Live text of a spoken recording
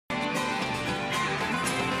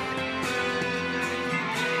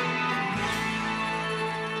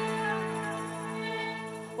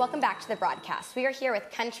welcome back to the broadcast. We are here with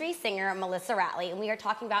country singer Melissa Ratley, and we are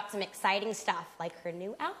talking about some exciting stuff like her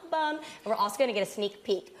new album, and we're also going to get a sneak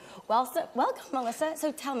peek. Well, welcome, Melissa.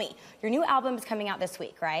 So tell me, your new album is coming out this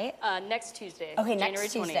week, right? Next Tuesday. Okay, January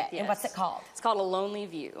next Tuesday. 20th, yes. And what's it called? It's called A Lonely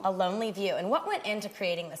View. A Lonely View. And what went into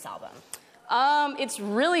creating this album? It's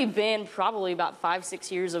really been probably about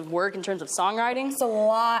 5-6 years of work in terms of songwriting. So a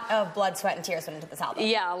lot of blood, sweat, and tears went into this album.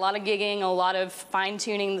 Yeah, a lot of gigging, a lot of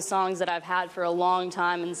fine-tuning the songs that I've had for a long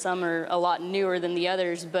time, and some are a lot newer than the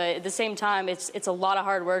others. But at the same time, it's a lot of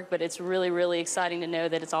hard work, but it's really, really exciting to know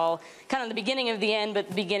that it's all kind of the beginning of the end, but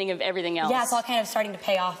the beginning of everything else. Yeah, it's all kind of starting to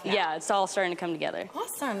pay off now. Yeah, it's all starting to come together.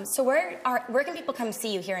 Awesome. So where can people come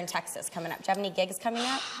see you here in Texas coming up? Do you have any gigs coming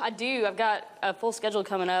up? I do. I've got a full schedule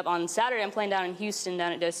coming up. On Saturday, I'm playing down in Houston,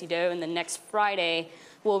 down at Do-Si-Do, and then next Friday,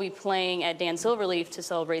 we'll be playing at Dan Silverleaf to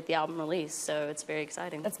celebrate the album release, so it's very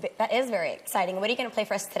exciting. That is very exciting. What are you going to play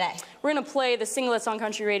for us today? We're going to play the single that's on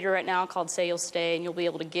country radio right now called Say You'll Stay, and you'll be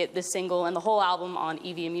able to get this single and the whole album on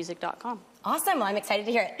eviamusic.com. Awesome. Well, I'm excited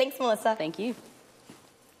to hear it. Thanks, Melissa. Thank you.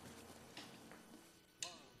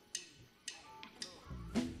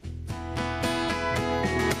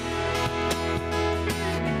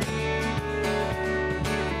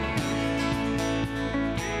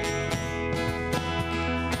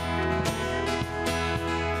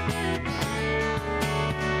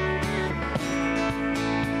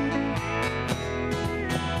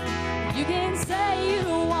 You can say you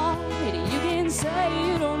don't want it, you can say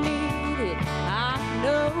you don't need it. I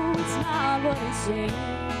know it's not what it seems.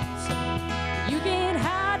 You can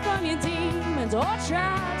hide from your demons or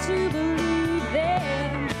try to believe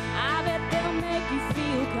them. I bet they'll make you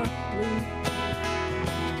feel complete.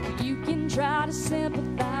 You can try to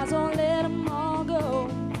sympathize or let them all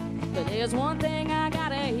go, but there's one thing I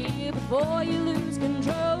gotta hear before you lose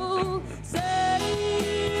control. Say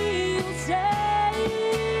you'll stay.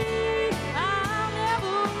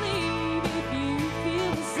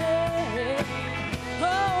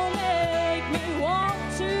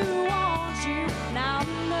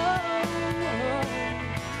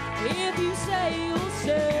 If you say you'll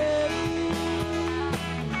stay.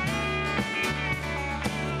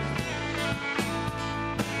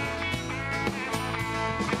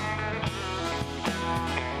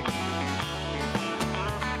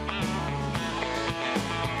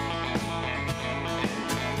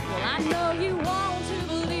 Well, I know you want to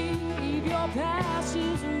believe your past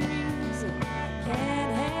is a reason.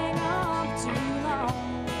 Can't hang on too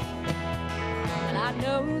long. And I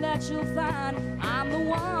know that you'll find I'm the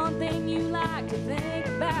one thing you like to think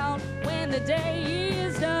about when the day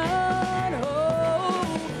is done.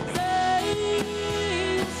 Oh, say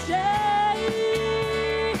you'll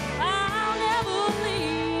stay. I'll never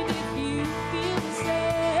leave if you feel the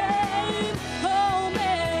same. Oh,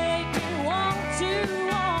 make me want you.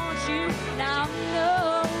 Now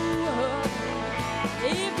know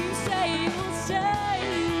if you say you'll stay.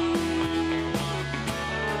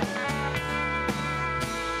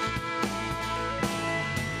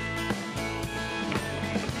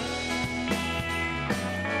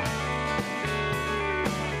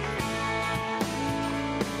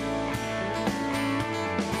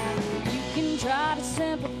 Try to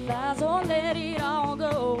sympathize or let it all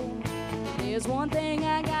go. There's one thing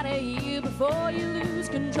I gotta hear before you lose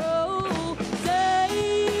control. Say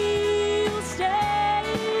you'll stay.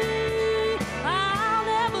 I'll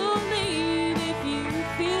never leave if you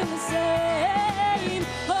feel the same.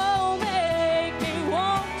 Oh, make me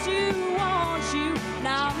want you.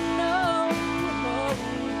 Now know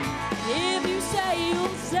if you say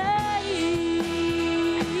you'll stay.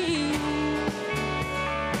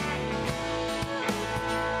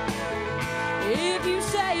 If you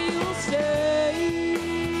say you'll stay.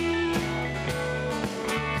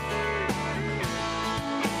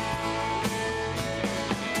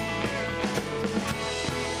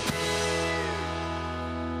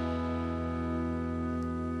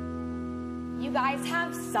 You guys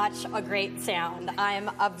have such a great sound. I'm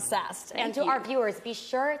obsessed. And to our viewers, be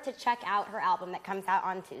sure to check out her album that comes out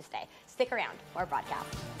on Tuesday. Stick around for our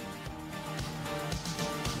broadcast.